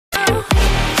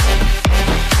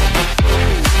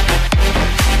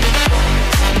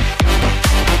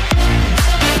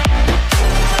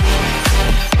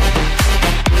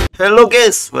Hello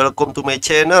guys, welcome to my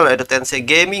channel Ada Tensei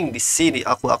Gaming. Di sini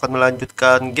aku akan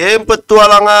melanjutkan game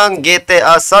petualangan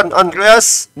GTA San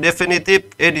Andreas Definitive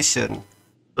Edition.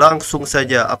 Langsung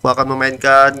saja aku akan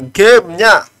memainkan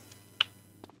gamenya.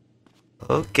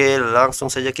 Oke,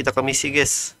 langsung saja kita ke misi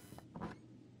guys.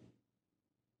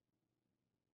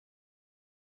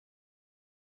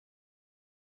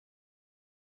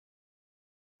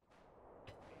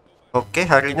 Oke,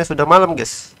 harinya sudah malam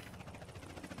guys.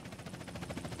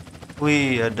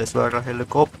 Wih, ada suara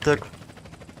helikopter.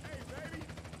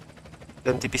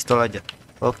 Ganti pistol aja.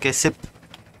 Oke, sip.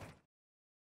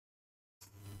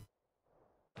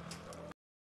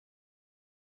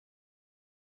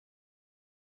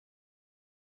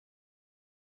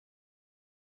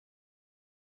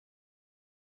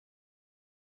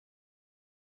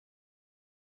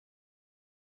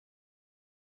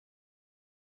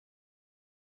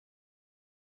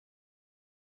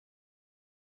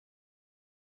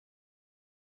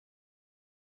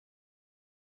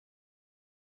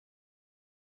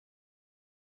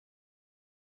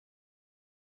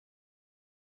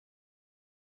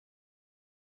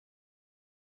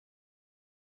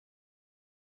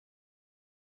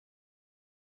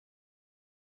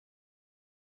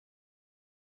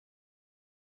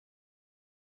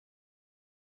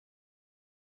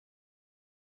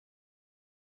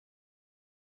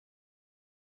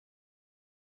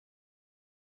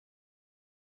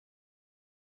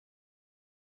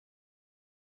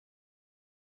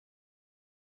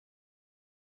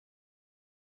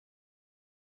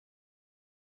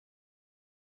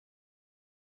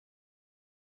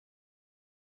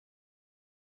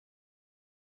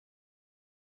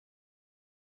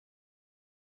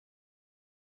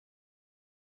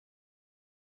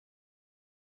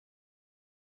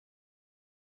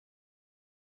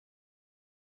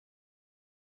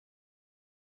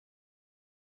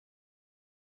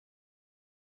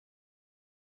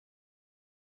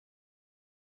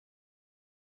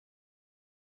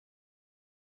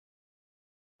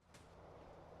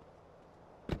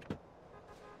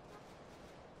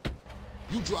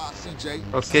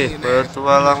 Oke,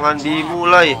 petualangan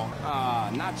dimulai.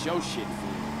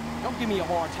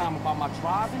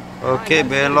 Oke,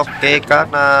 belok ke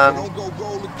kanan.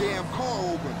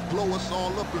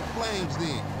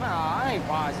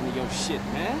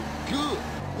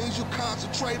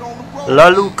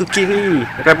 Lalu ke kiri.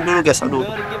 Rem dulu guys, aduh,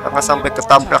 jangan sampai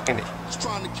ketabrak ini.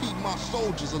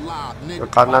 Ke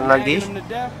kanan lagi.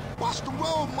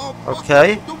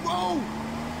 Oke.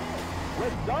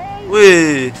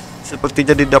 Wih,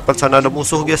 sepertinya di depan sana ada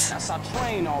musuh guys.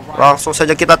 Langsung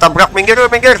saja kita tabrak. Minggir,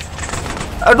 minggir.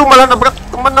 Aduh, malah nabrak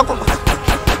teman aku.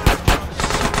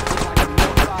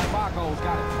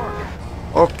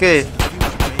 Oke.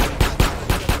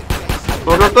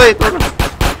 Turun tuh, turun.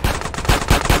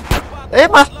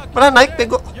 Malah naik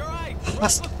bego.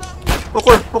 Mas,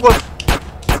 pukul, pukul.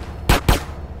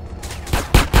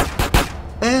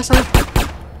 Saya.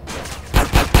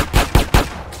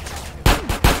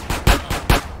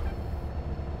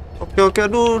 Oke,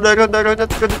 aduh, darahnya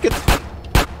sedikit.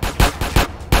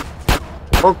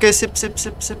 Oke, sip.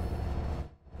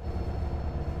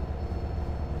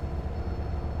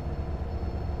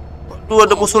 Aduh,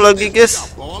 ada musuh lagi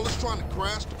guys.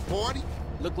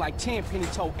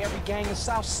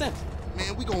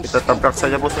 Kita tabrak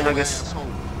saja musuhnya guys.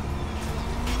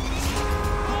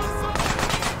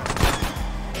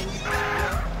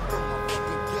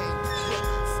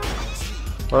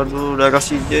 Aduh, darah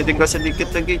CJ tinggal sedikit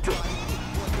lagi cuy.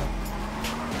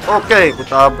 Oke, ku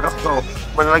tabrak kau.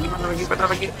 Mana lagi.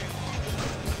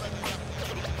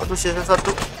 Aduh, sisa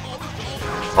satu.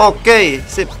 Oke,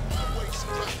 sip.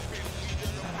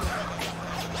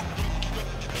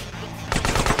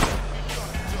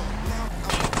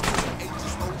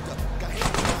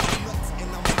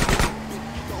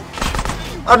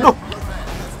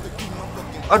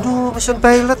 Aduh, mission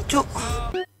pilot cuy.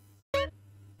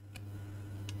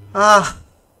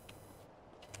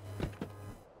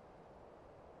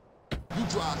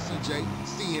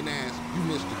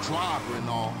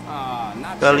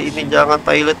 Kali ini jangan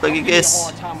pilot lagi guys.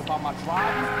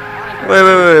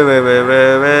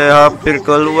 Weh, hampir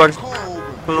keluar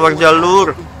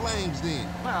jalur.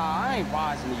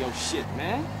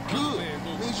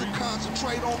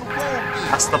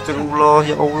 Astagfirullah,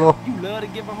 ya Allah.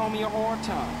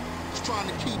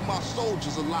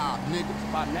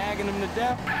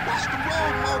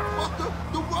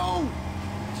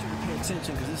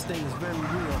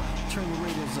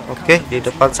 Oke, di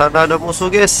depan sana ada musuh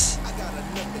guys.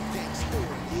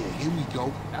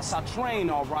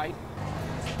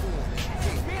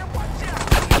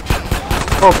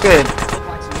 Oke.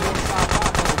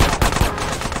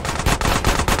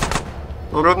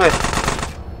 Turun nih.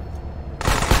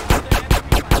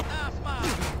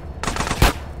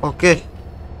 Oke.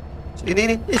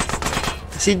 Ini.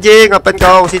 Si J, ngapain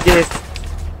kau si J?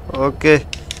 Oke.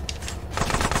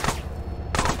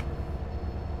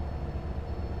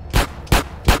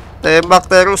 Tembak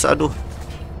terus, aduh.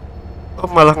 Oh,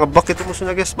 malah ngebug itu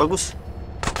musuhnya, guys. Bagus.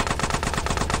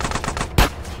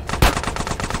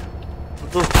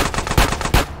 Tuh.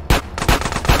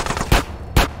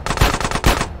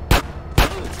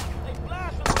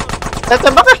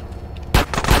 Tembak ya.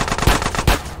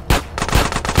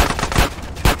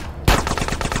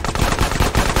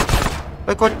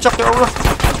 Kocak ya Allah.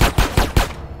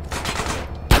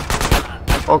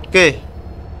 Oke.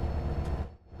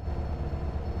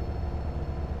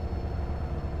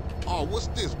 Oh, what's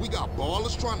this? We got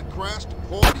ballers trying to crash the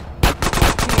party.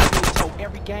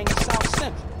 Every gang in South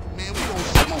Central. Man, we gonna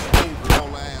smoke over all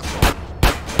assholes.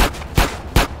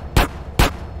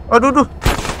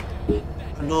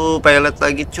 Aduh, pilot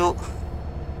lagi, cu.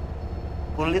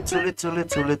 Sulit.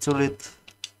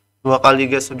 2 kali,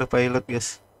 guys, sudah pilot,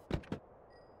 guys.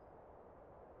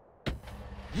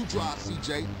 You drive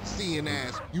CJ, seeing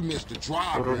ass, you missed the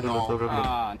driver and all.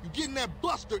 You getting that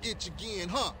buster itch again,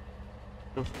 huh?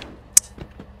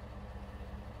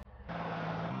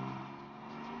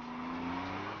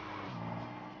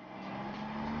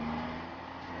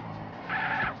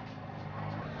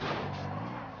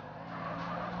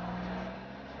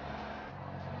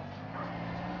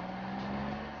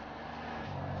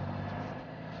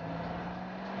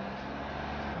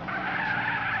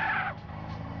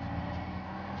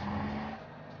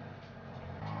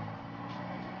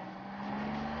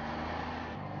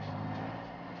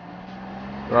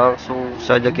 Langsung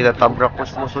saja kita tabrak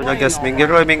musuh-musuhnya, guys.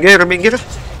 Minggir.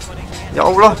 Ya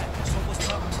Allah.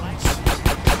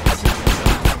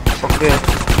 Oke.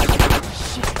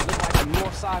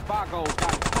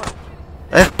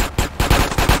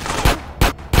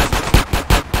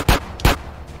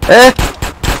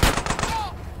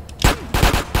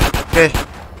 Oke.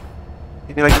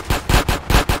 Ini lagi.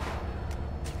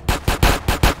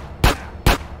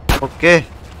 Oke.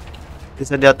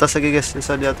 Bisa di atas lagi, guys.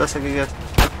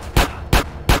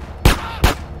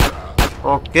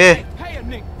 Oke.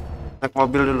 Naik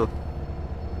mobil dulu.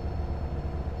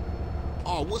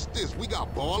 Oh, what's this? We got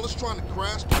ballers trying to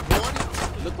crash the party.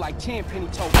 Look like Tenpenny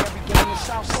told every gang in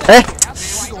South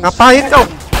Central. Ngapain kau?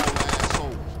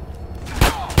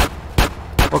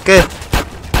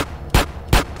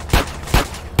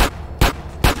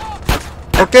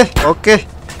 Oke.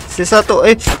 Si satu.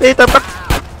 Tembak.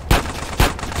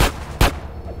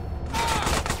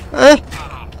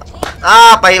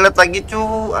 Pilot lagi,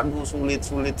 cu. Aduh, sulit.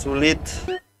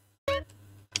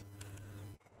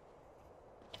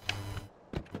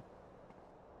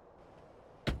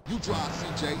 You drive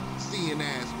CJ, seeing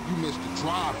ass, you missed the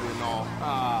driver and all.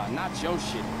 Not your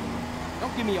shit. Don't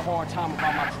give me a hard time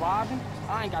about my driving.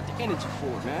 I ain't got the energy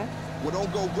for it, man. Well, don't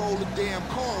go roll the damn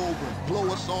car over and blow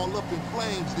us all up in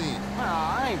flames then.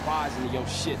 I ain't rising to your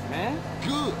shit, man.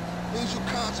 Good. Means you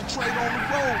concentrate on the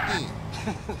road then.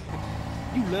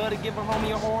 You love to give a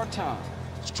homie a hard time.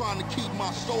 Just trying to keep my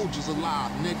soldiers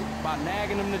alive, nigga. By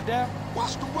nagging them to death?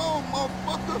 Watch the road,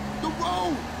 motherfucker. The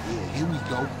road. Yeah, here we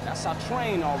go. That's our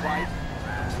train, all right.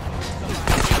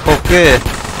 Oke.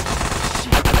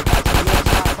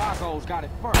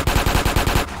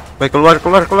 Baik, keluar.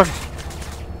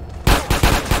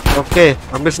 Oke,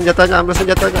 ambil senjatanya.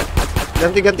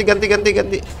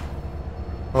 Ganti.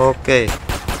 Oke.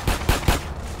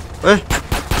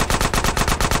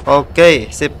 Oke,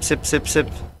 sip.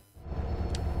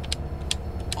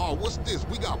 Oh, what's this?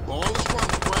 We got ballers trying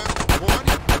to crash the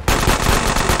party.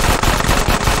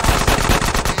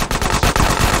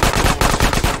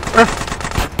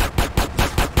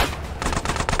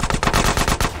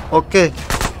 Oke.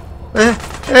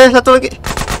 Satu lagi.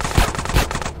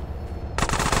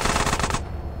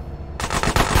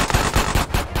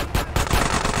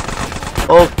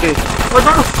 Oke.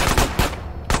 Waduh.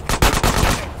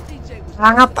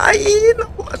 Ngapain?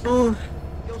 Waduh.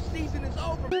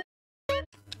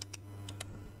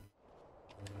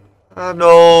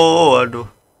 Aduh.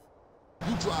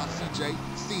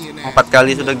 4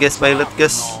 kali sudah, guys, pilot,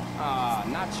 guys.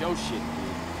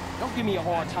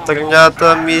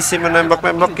 Ternyata misi menembak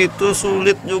itu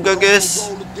sulit juga,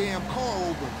 guys.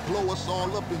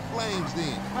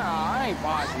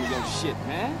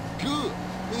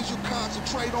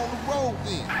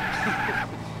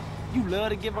 You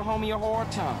love to give a homie a hard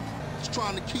time. Just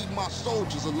trying to keep my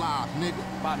soldiers alive, nigga.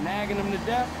 By nagging them to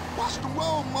death? Watch the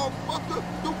road, motherfucker.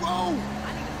 The road.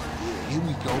 Yeah, here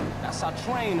we go. That's our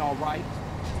train, all right.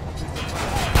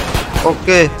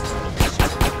 Oke.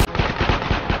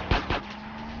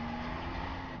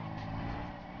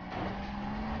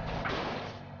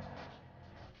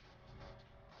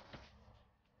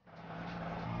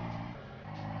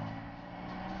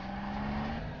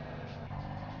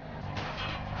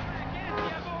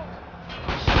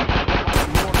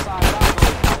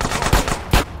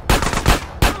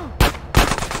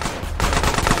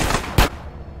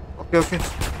 Oke.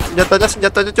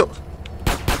 Senjatanya, Cuk.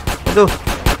 Aduh.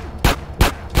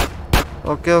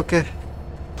 Oke.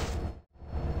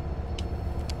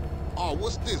 Oh,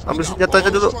 what's this? We Ambil got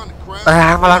senjatanya ballers dulu. trying to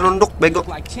crash. Malah nunduk, bego.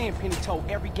 Like 10 penny told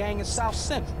every gang in South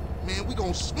Central. Man, we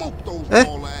gonna smoke those Eh?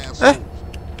 baller assholes.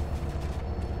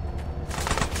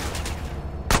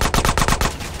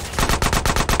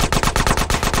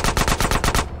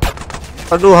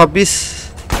 Aduh, habis.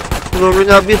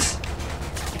 Pelurunya habis.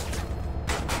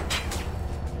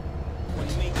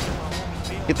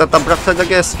 Kita tabrak saja,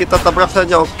 guys.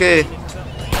 Oke.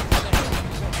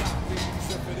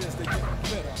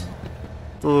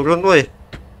 Turun, woi.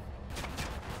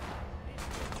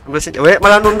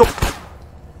 Malah nunduk.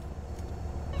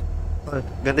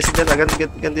 Ganti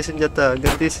senjata.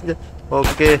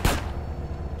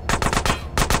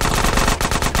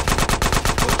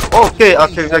 Oke,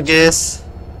 akhirnya, guys.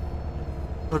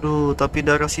 Aduh, tapi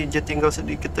darah Seagate tinggal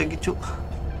sedikit lagi, Cuk.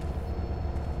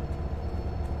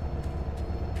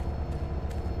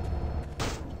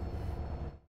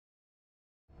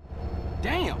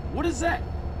 Damn, what is that?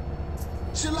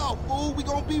 Chill out, fool. We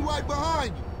gonna be right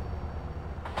behind you.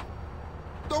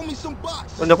 Throw me some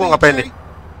boxes. Udah, aku ngapain nih? CJ.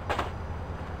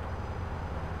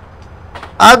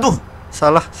 Aduh,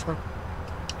 salah.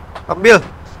 Ambil.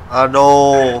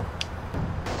 Aduh.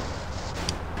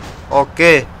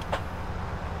 Oke.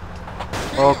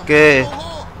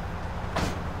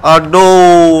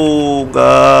 Aduh,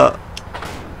 enggak.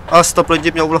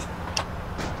 Astagfirullahaladzim, ya Allah.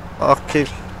 Oke.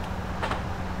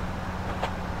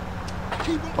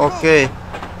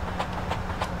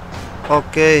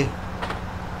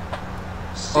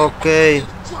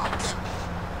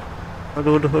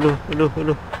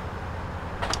 Aduh.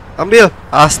 Ambil.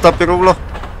 Astagfirullah.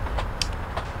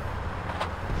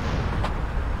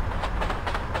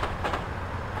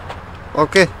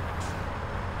 Oke.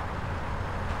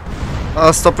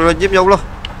 Astagfirullahaladzim, ya Allah.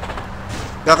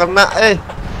 Gak kena,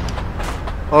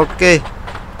 Oke.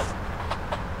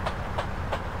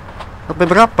 Sampai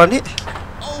berapa nih?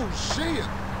 Oh shit.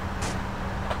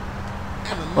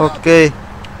 Oke.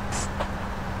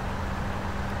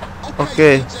 Okay,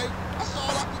 CJ, that's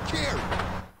all I can carry.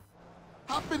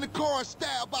 Hop in the car and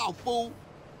stab out, fool.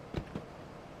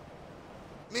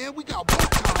 Man, we got one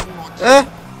time on our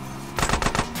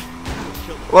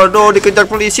Waduh, dikejar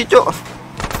polisi, Cuk.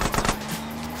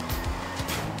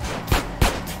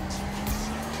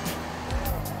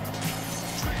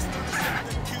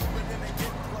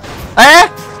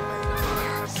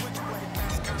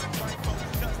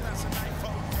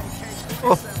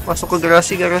 Oh, masuk ke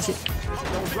garasi.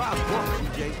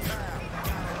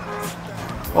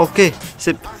 Oke,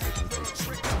 sip.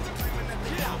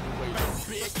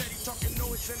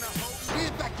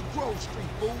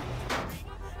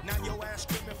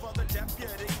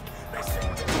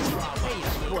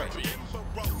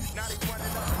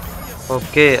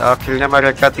 Oke, akhirnya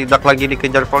mereka tidak lagi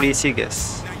dikejar polisi,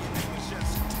 guys.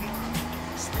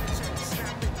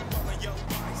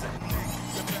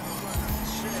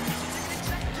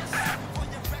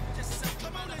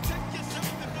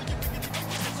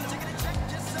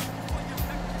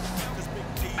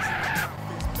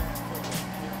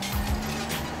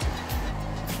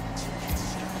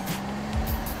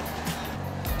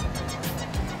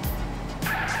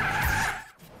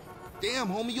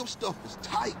 Damn, homie, your stuff is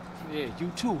tight. Yeah,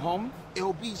 you too, homie.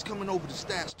 LB's coming over to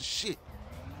stash the shit.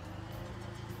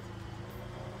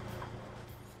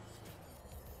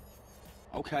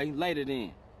 Okay, later then.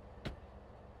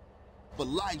 For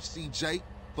life, CJ.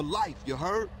 For life, you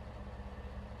heard?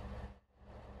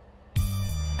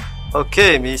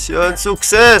 Oke, mission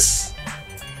sukses.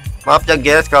 Maaf ya,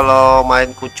 guys, kalau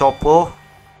mainku copo.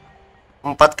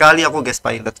 4 kali aku, guys,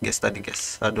 pilot, guys, tadi,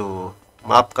 guys. Aduh,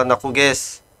 maafkan aku,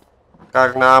 guys.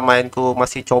 Karena mainku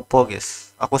masih copo,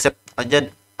 guys. Aku save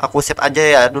aja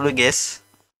ya dulu, guys.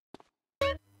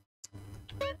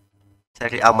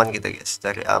 Cari aman gitu, guys.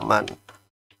 Cari aman.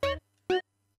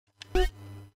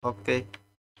 Oke,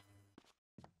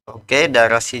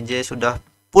 darah CJ sudah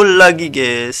full lagi,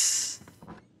 guys.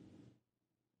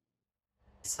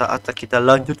 Saatnya kita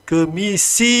lanjut ke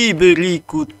misi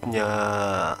berikutnya.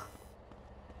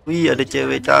 Wih, ada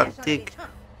cewek cantik.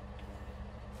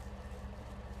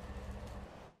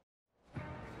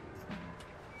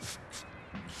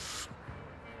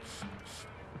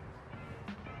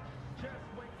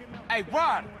 Hey,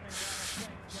 Rod!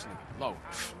 Low.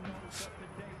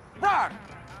 Rod!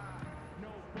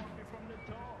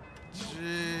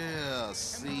 Yeah,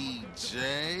 CJ.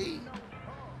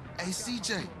 Hey,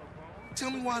 CJ,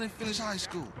 tell me why I didn't finish high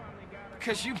school.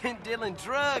 Because you've been dealing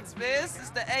drugs, man,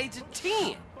 since the age of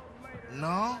 10.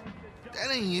 No, that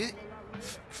ain't it.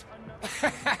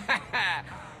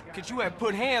 Cause you had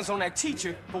put hands on that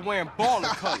teacher for wearing baller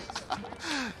colors.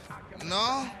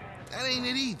 No, that ain't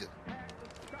it either.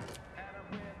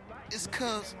 It's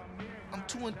cause I'm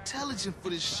too intelligent for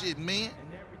this shit, man.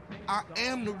 I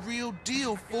am the real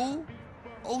deal, fool.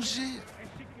 Oh shit.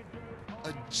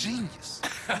 A genius.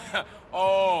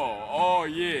 Oh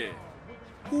yeah.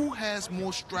 Who has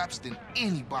more straps than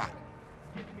anybody?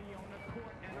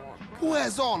 Who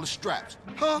has all the straps,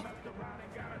 huh?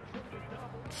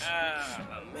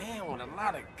 A man with a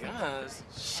lot of guns.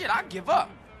 Shit, I give up.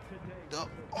 The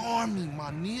army, my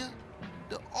nigga.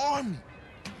 The army.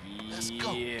 Let's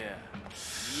go. Yeah.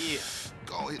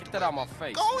 Go hit Get the that out my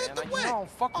face. Go man. hit the Like, way. you don't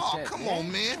fuck with Oh, that, come man.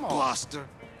 on, man. Come on. Buster.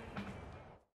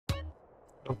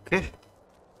 Oke.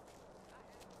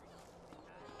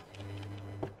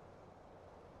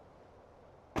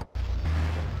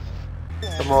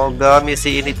 Semoga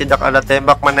misi ini tidak ada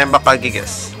tembak-menembak lagi,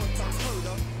 guys.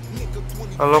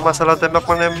 Kalau masalah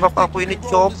tembak-menembak, aku ini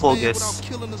copo, guys.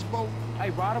 Hey,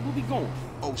 Ryder, where we going?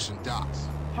 Ocean docks.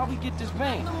 How we get this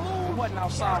van? It wasn't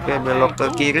outside. Oke, belok ke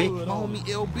kiri. My homie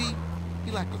LB, he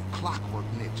like a clockwork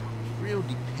ninja. Real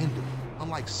dependable.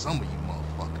 Unlike some of you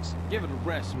motherfuckers. Give it a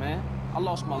rest, man. I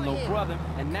lost my little brother,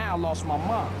 and now I lost my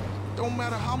mom. Don't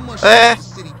matter how much Eh. the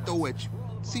city throw at you.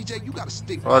 CJ, you gotta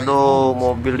stick by your Waduh,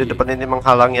 mobil di depan ini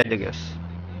menghalangi aja, guys.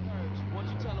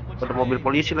 Ada mobil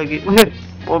polisi lagi. Wih,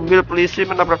 mobil polisi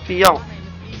menabrak tiang.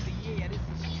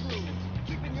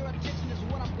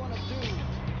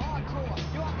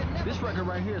 This record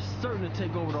right here is certain to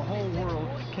take over the whole world.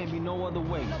 Can't be no other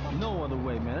way. No other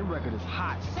way, man. That record is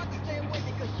hot.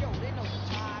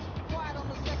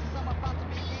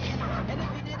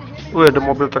 Wih, ada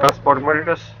mobil transformer,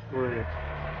 guys. Wih.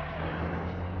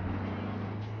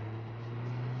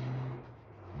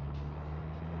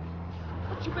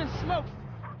 What you been smoking?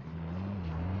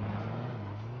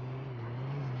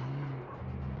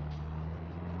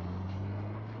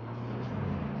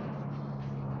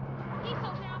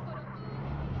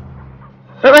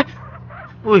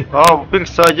 Wih, hampir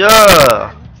saja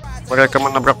mereka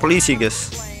menabrak polisi,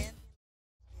 guys.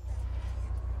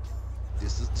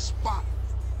 This is the spot.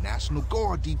 National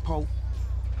Guard Depot.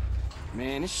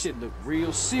 Man, this shit look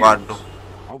real serious. Waduh,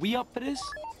 Are we up for this?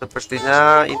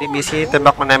 sepertinya ini misi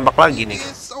tembak-menembak lagi nih.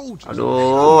 And soldiers.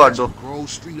 Aduh. Grove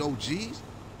Street OGs.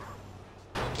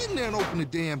 Get in there and open the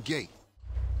damn gate.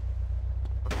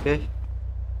 Oke.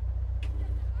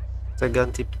 Kita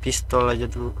ganti pistol aja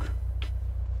dulu.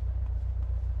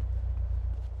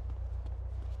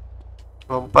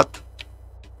 Lompat.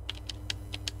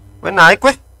 Weh, naik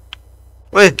weh.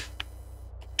 Weh.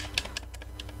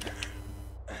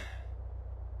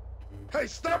 Hey,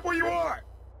 stop where you are.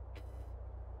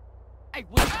 Hey,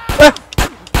 what?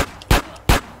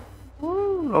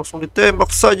 Langsung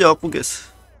ditembak saja aku, guys.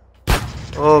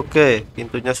 Oke,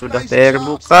 pintunya sudah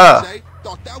terbuka.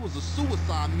 Thought that was a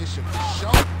suicide mission for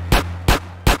sure.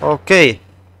 Oke.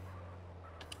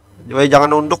 Weh,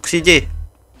 jangan nunduk sih, J.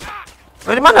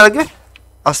 Weh, di mana lagi?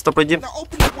 Astagfirullahaladzim. Now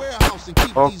open the warehouse and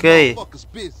keep Okay. these motherfuckers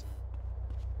busy.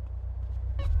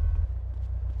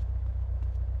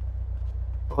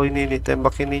 Oh, ini nih,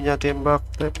 tembak ininya, tembak.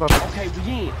 Okay,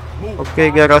 we in. Move.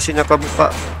 Oke, garasinya kebuka.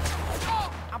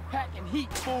 I'm packing heat,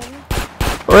 fool.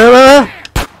 Weh.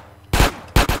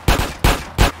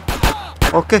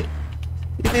 Oke.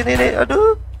 Ini,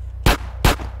 aduh.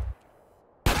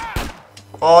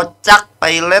 Kocak,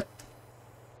 pilot.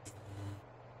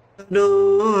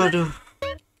 Aduh.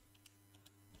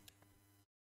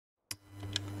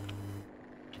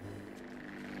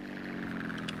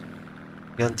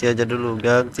 Ganti aja dulu,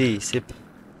 ganti, sip.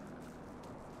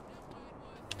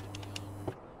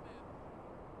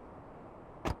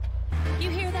 You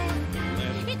hear that?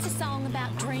 It's a song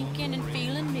about drinking and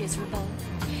feeling miserable.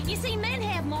 You see, men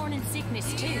have morning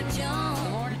sickness too.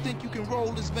 You think you can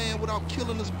roll this van without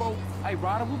killing us both? Hey,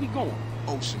 Ryder, where we going?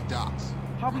 Ocean docks.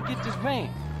 How we get this van?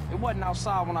 It wasn't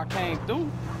outside when I came through.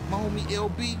 My homie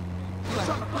LB, he like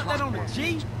Trying to a put that on the clockwork G?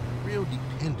 ninja. Real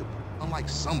dependable. Unlike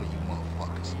some of you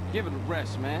motherfuckers. Give it a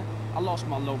rest, man. I lost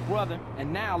my little brother,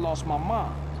 and now I lost my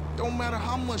mom. Don't matter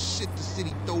how much shit the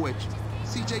city throw at you.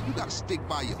 CJ, you gotta stick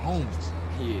by your homies.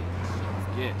 Yeah,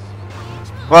 yes.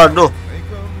 Waduh.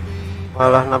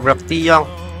 Malah nabrak tiang.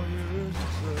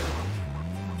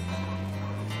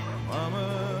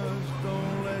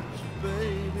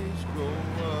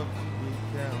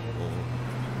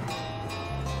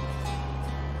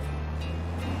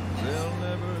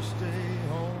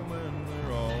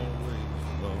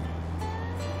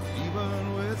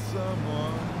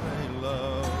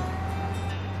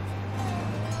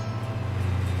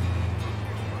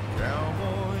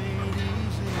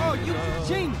 Oh, you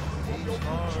genius.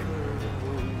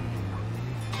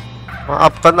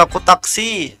 Maafkan aku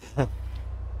taksi.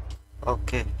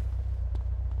 Oke.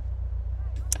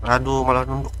 Aduh, malah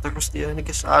nunduk terus dia ini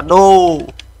guys. Aduh.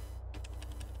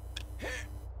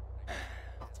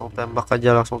 Langsung tembak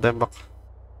aja, langsung tembak.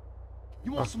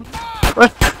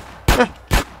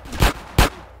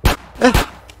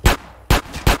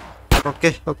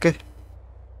 Oke.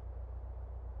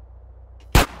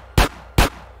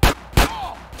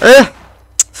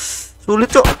 Sulit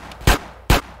cok.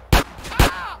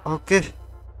 Oke.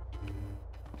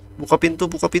 Buka pintu.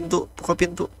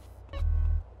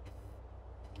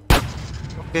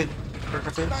 Oke.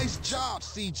 Nice job,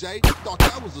 CJ. Thought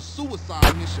that was a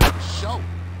suicide mission for sure.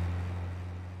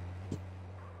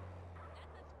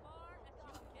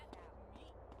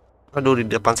 Aduh, di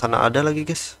depan sana ada lagi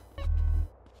guys.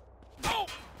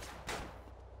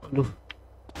 Aduh.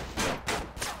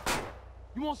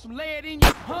 You want some lead in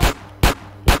you, huh?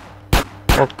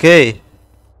 Oke.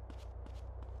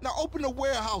 Now open the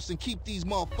warehouse and keep these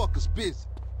motherfuckers busy.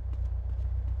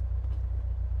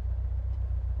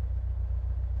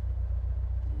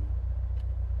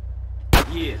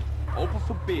 Yeah, open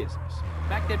for business.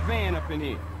 Back that van up in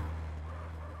here.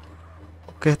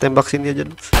 Oke, tembak sini aja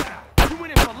dulu. You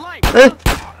in it for life.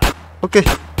 Oke.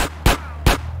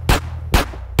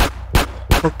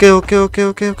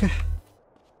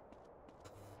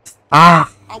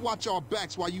 Ah. I watch our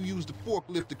backs while you use the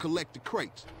forklift to collect the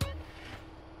crates.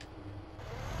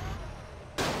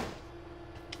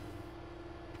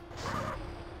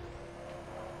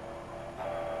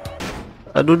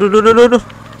 Aduh.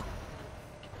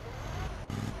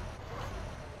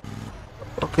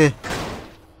 Oke.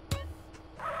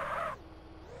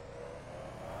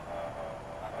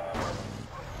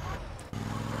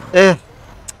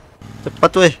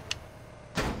 Cepat weh.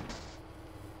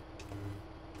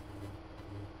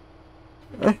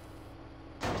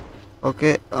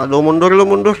 Oke, aduh mundur.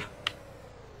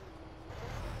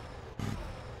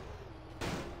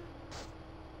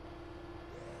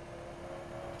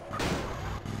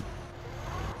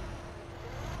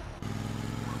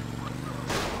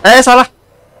 Salah.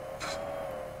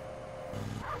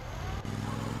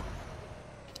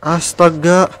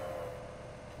 Astaga.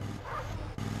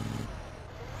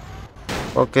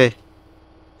 Oke.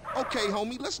 Okay,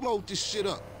 homie, let's load this shit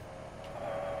up.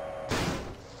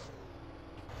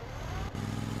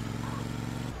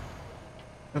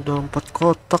 Ada 4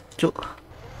 kotak, cuk.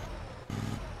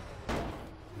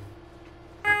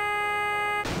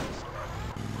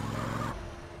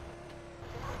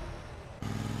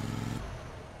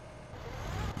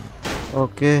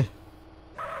 Oke.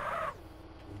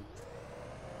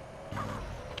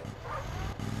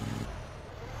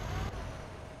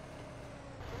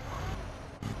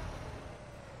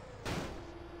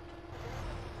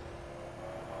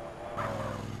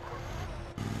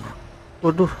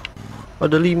 Waduh,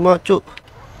 ada 5 cuk.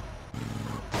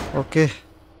 Oke.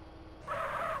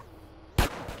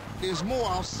 There's more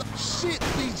outside. Shit,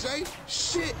 DJ.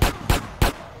 Shit.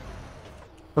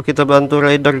 Oh, kita bantu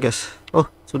rider guys. Oh,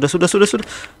 sudah.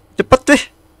 Cepat deh.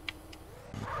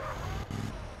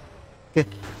 Oke.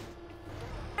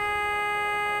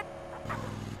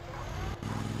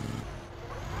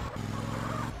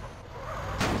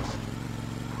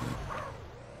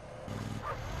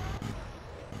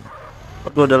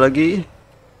 Aduh, ada lagi.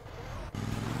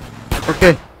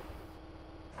 Oke.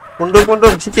 Mundur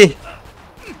sini.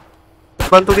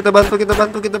 Kita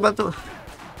bantu.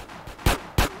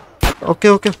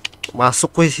 Oke.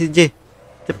 Masuk weh CJ.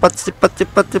 Cepat.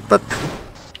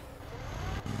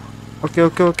 Oke.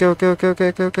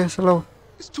 Slow.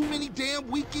 It's too many damn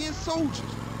weekend soldiers.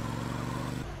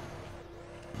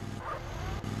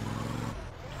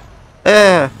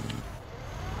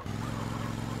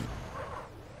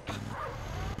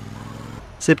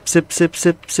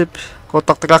 Sip.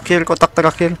 Kotak terakhir.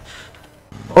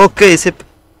 Oke, sip.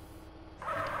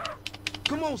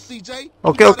 Come on, CJ.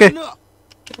 Oke.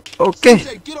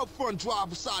 CJ, get up front,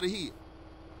 drive us out of here.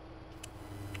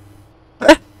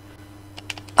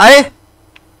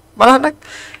 Malah naik.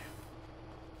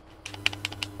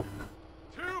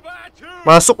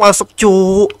 Masuk,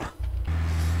 cu.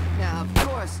 Now, of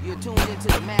course, you're tuned into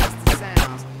the master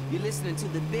sounds. You're listening to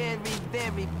the very,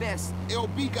 very best.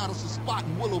 LB got us a spot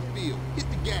in Willowfield. Hit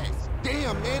the gas.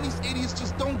 Damn, man, these idiots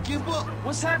just don't give up.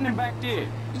 What's happening back there?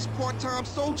 These part-time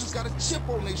soldiers got a chip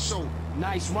on their shoulder.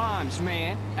 Nice rhymes,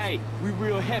 man. Hey, we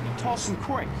real heavy. Toss some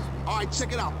crates. All right,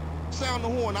 check it out. Sound the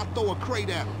horn, I throw a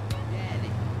crate at them.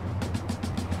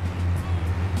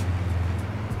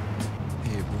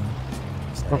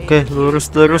 Oke,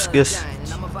 lurus guys.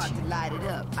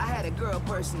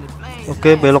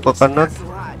 Oke, belok ke kanan.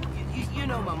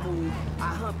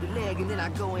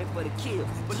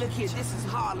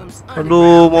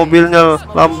 Aduh, mobilnya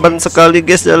lamban sekali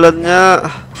guys jalannya.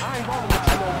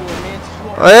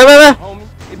 Ayo, ayo.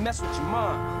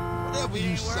 Whatever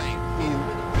you say, fool.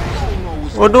 You don't know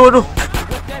what's Waduh, waduh.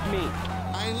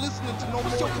 I ain't listening to no more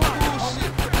of your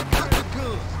bullshit. Cut the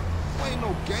guns. You ain't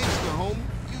no gangster, homie.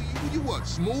 You what,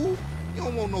 smooth? You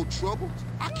don't want no trouble.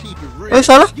 I keep it real.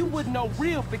 Salah. You wouldn't know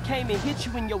real if it came and hit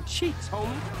you in your cheeks,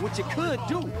 homie. What you could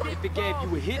do if it gave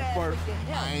you a hit first.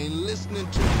 I ain't listening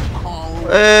to you, Carl.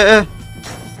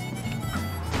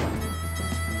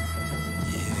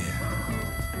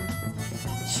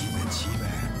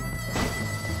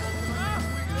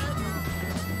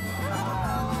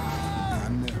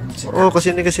 Oh,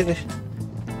 kesini, kesini.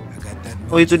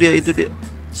 Oh, itu dia, itu dia.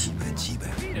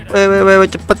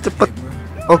 Cepet, cepet.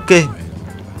 Oke.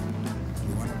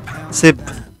 Sip.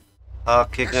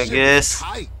 Akhirnya guys.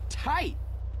 Tight.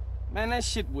 Man, that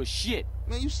shit was shit.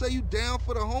 Man, you say you down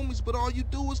for the homies, but all you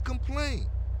do is complain.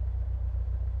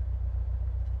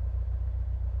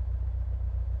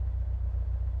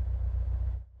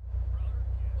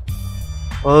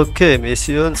 Oke,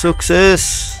 mission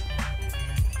sukses.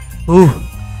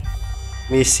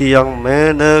 Misi yang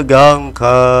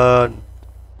menegangkan.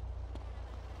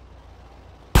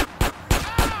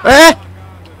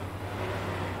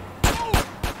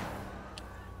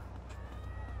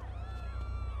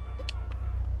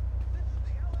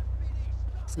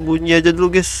 Sembunyi aja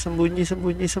dulu guys, sembunyi,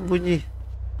 sembunyi, sembunyi.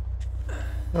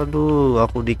 Aduh,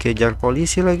 aku dikejar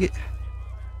polisi lagi.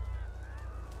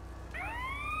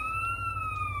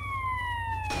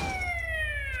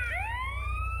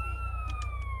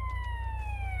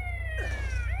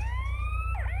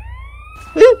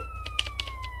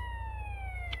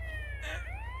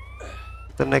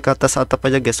 Kita naik ke atas atap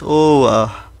aja guys.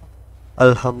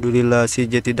 Alhamdulillah si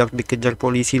J tidak dikejar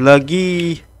polisi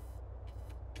lagi.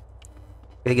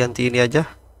 Oke, ganti ini aja.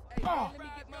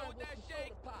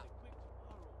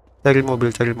 Cari mobil,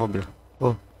 cari mobil.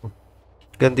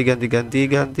 Ganti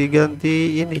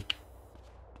ini.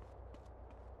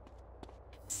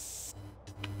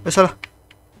 Salah.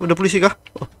 Udah polisi kah?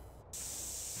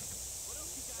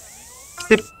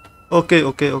 Sip. Oke.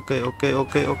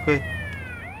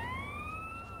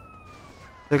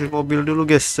 Cari mobil dulu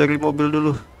guys, cari mobil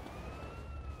dulu.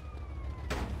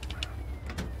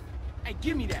 Hey,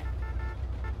 give me that.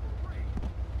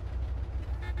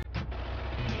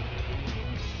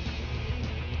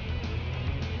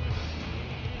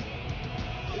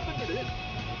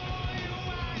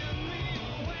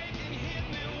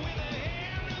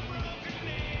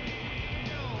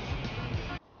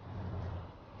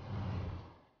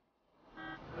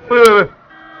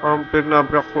 Hampir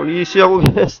nabrak polisi aku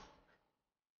guys.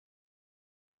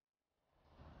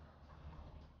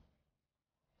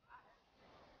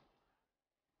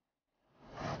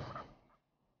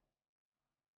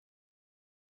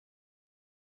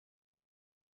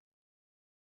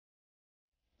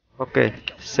 Oke,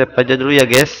 save aja dulu ya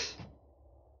guys.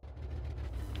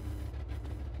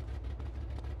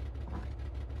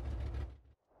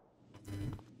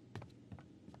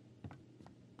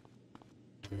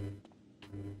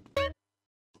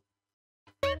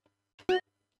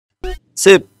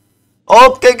 Sip.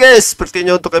 Oke guys,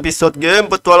 sepertinya untuk episode game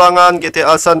petualangan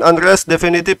GTA San Andreas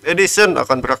Definitive Edition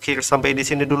akan berakhir sampai di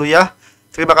sini dulu ya.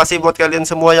 Terima kasih buat kalian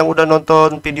semua yang udah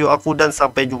nonton video aku dan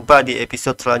sampai jumpa di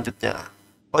episode selanjutnya.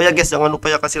 Oh ya guys, jangan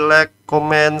lupa ya kasih like,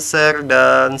 comment, share,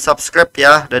 dan subscribe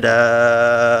ya.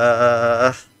 Dadah.